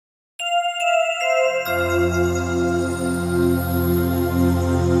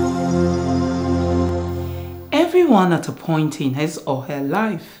Everyone at a point in his or her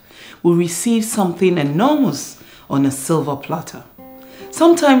life will receive something enormous on a silver platter.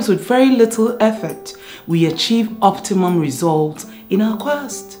 Sometimes with very little effort, we achieve optimum results in our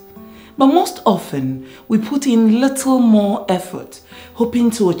quest. But most often, we put in little more effort,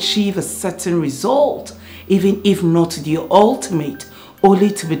 hoping to achieve a certain result, even if not the ultimate,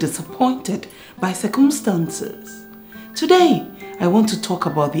 only to be disappointed by circumstances. Today, I want to talk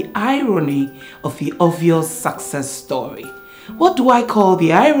about the irony of the obvious success story. What do I call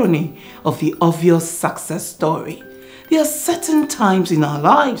the irony of the obvious success story? There are certain times in our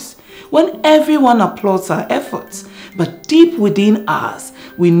lives when everyone applauds our efforts, but deep within us,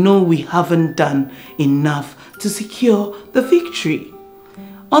 we know we haven't done enough to secure the victory.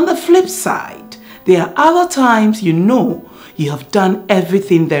 On the flip side, there are other times you know you have done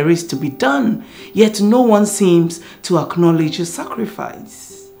everything there is to be done, yet no one seems to acknowledge your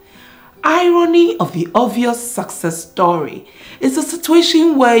sacrifice. Irony of the obvious success story is a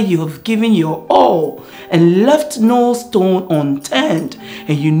situation where you have given your all and left no stone unturned,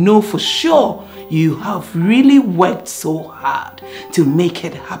 and you know for sure you have really worked so hard to make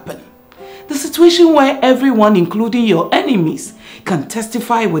it happen. The situation where everyone, including your enemies, can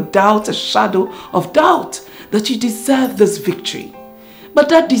testify without a shadow of doubt that you deserve this victory. But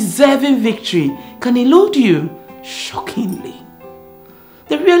that deserving victory can elude you shockingly.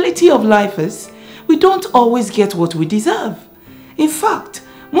 The reality of life is we don't always get what we deserve. In fact,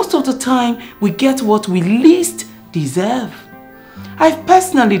 most of the time we get what we least deserve. I've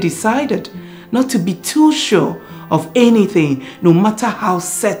personally decided not to be too sure of anything, no matter how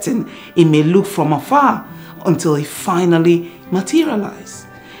certain it may look from afar, until it finally materializes.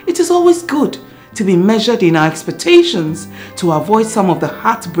 It is always good to be measured in our expectations to avoid some of the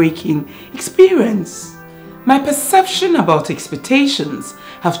heartbreaking experience. My perception about expectations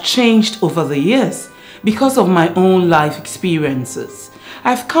have changed over the years because of my own life experiences.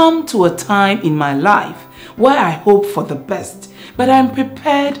 I've come to a time in my life where I hope for the best, but I'm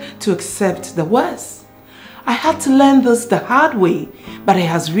prepared to accept the worst. I had to learn this the hard way, but it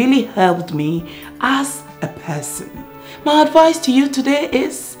has really helped me as a person. My advice to you today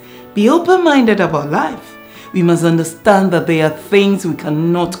is be open-minded about life. We must understand that there are things we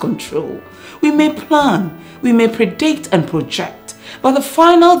cannot control. We may plan, we may predict and project, but the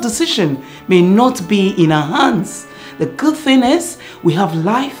final decision may not be in our hands. The good thing is we have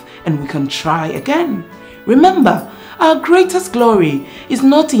life and we can try again. Remember, our greatest glory is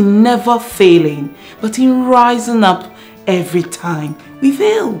not in never failing, but in rising up every time we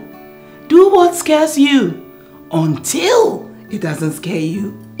fail. Do what scares you until it doesn't scare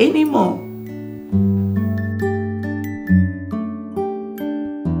you anymore.